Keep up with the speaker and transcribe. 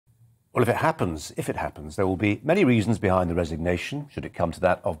Well, if it happens, there will be many reasons behind the resignation, should it come to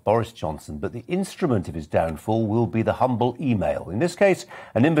that, of Boris Johnson. But the instrument of his downfall will be the humble email. In this case,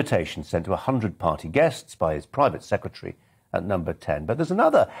 an invitation sent to 100 party guests by his private secretary at number 10. But there's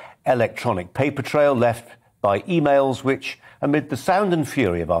another electronic paper trail left by emails which, amid the sound and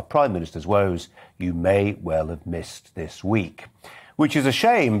fury of our Prime Minister's woes, you may well have missed this week. Which is a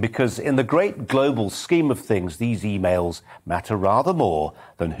shame because in the great global scheme of things, these emails matter rather more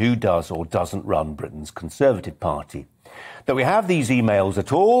than who does or doesn't run Britain's Conservative Party. That we have these emails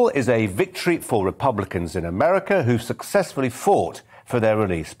at all is a victory for Republicans in America who've successfully fought for their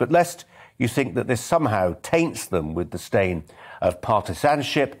release. But lest you think that this somehow taints them with the stain of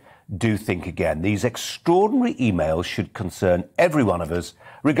partisanship, do think again. These extraordinary emails should concern every one of us,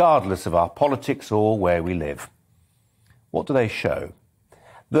 regardless of our politics or where we live. What do they show?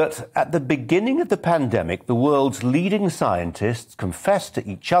 That at the beginning of the pandemic, the world's leading scientists confessed to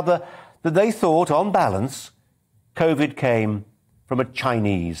each other that they thought, on balance, COVID came from a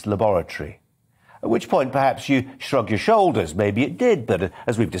Chinese laboratory. At which point, perhaps you shrug your shoulders. Maybe it did, but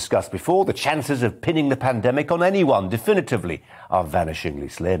as we've discussed before, the chances of pinning the pandemic on anyone definitively are vanishingly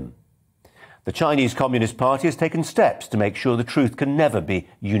slim. The Chinese Communist Party has taken steps to make sure the truth can never be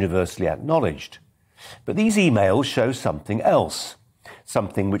universally acknowledged. But these emails show something else,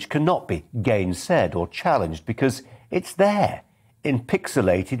 something which cannot be gainsaid or challenged because it's there in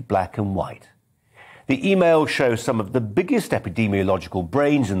pixelated black and white. The emails show some of the biggest epidemiological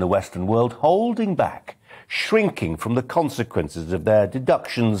brains in the Western world holding back, shrinking from the consequences of their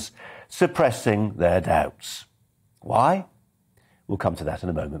deductions, suppressing their doubts. Why? We'll come to that in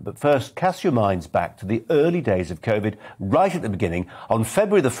a moment. But first, cast your minds back to the early days of COVID, right at the beginning. On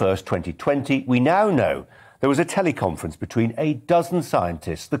February the 1st, 2020, we now know there was a teleconference between a dozen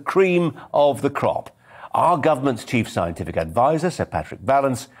scientists, the cream of the crop. Our government's chief scientific advisor, Sir Patrick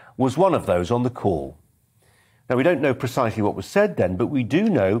Vallance, was one of those on the call. Now, we don't know precisely what was said then, but we do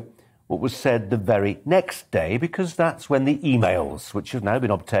know what was said the very next day, because that's when the emails, which have now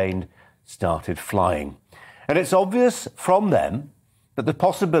been obtained, started flying. And it's obvious from them that the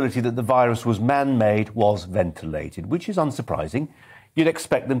possibility that the virus was man-made was ventilated, which is unsurprising. You'd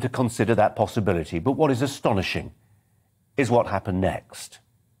expect them to consider that possibility. But what is astonishing is what happened next.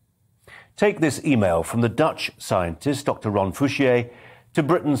 Take this email from the Dutch scientist, Dr. Ron Fouchier, to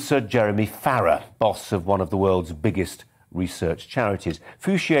Britain's Sir Jeremy Farrar, boss of one of the world's biggest research charities.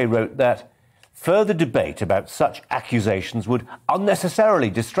 Fouchier wrote that further debate about such accusations would unnecessarily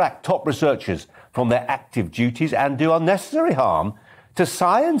distract top researchers from their active duties and do unnecessary harm to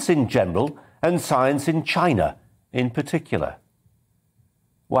science in general and science in China in particular.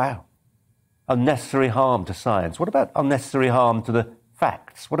 Wow. Unnecessary harm to science. What about unnecessary harm to the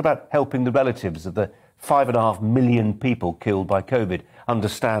facts? What about helping the relatives of the 5.5 million people killed by COVID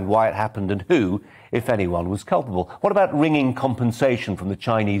understand why it happened and who, if anyone, was culpable? What about wringing compensation from the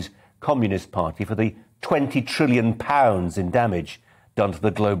Chinese Communist Party for the £20 trillion in damage done to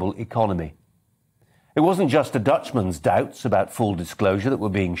the global economy? It wasn't just a Dutchman's doubts about full disclosure that were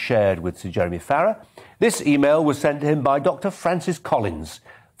being shared with Sir Jeremy Farrar. This email was sent to him by Dr. Francis Collins,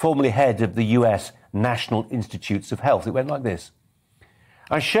 formerly head of the US National Institutes of Health. It went like this.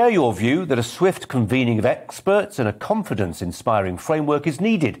 I share your view that a swift convening of experts and a confidence-inspiring framework is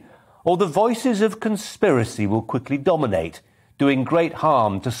needed, or the voices of conspiracy will quickly dominate, doing great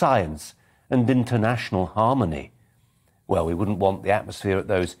harm to science and international harmony. Well, we wouldn't want the atmosphere at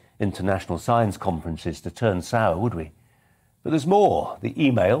those international science conferences to turn sour, would we? But there's more. The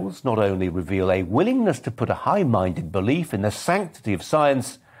emails not only reveal a willingness to put a high-minded belief in the sanctity of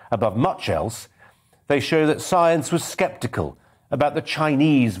science above much else, they show that science was sceptical about the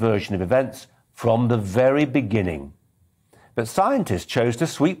Chinese version of events from the very beginning. But scientists chose to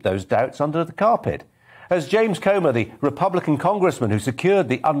sweep those doubts under the carpet. As James Comer, the Republican congressman who secured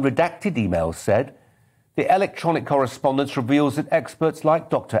the unredacted emails, said, the electronic correspondence reveals that experts like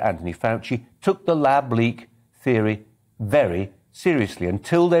Dr. Anthony Fauci took the lab leak theory very seriously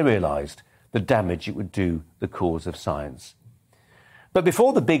until they realised the damage it would do the cause of science. But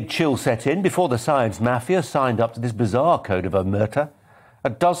before the big chill set in, before the science mafia signed up to this bizarre code of omerta, a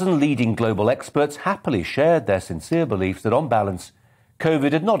dozen leading global experts happily shared their sincere beliefs that, on balance,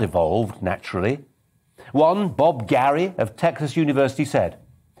 COVID had not evolved naturally. One, Bob Gary of Texas University, said,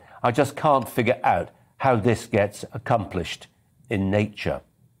 I just can't figure out how this gets accomplished in nature.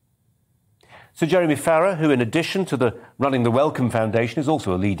 Sir Jeremy Farrar, who in addition to the running the Wellcome Foundation is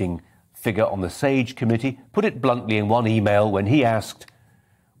also a leading figure on the SAGE committee, put it bluntly in one email when he asked,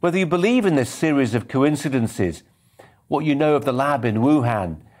 whether you believe in this series of coincidences, what you know of the lab in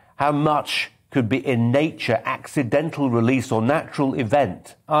Wuhan, how much could be in nature, accidental release or natural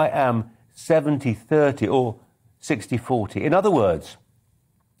event. I am 70-30 or 60-40. In other words,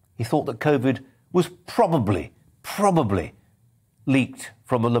 he thought that COVID was probably leaked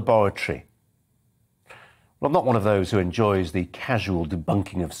from a laboratory. Well, I'm not one of those who enjoys the casual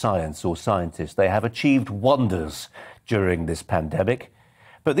debunking of science or scientists. They have achieved wonders during this pandemic.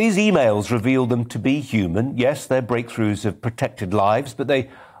 But these emails reveal them to be human. Yes, their breakthroughs have protected lives, but they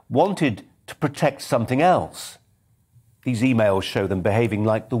wanted to protect something else. These emails show them behaving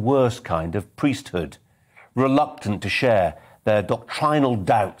like the worst kind of priesthood, reluctant to share their doctrinal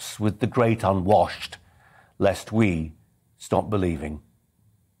doubts with the great unwashed, lest we stop believing.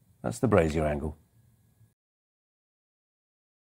 That's the Brazier angle.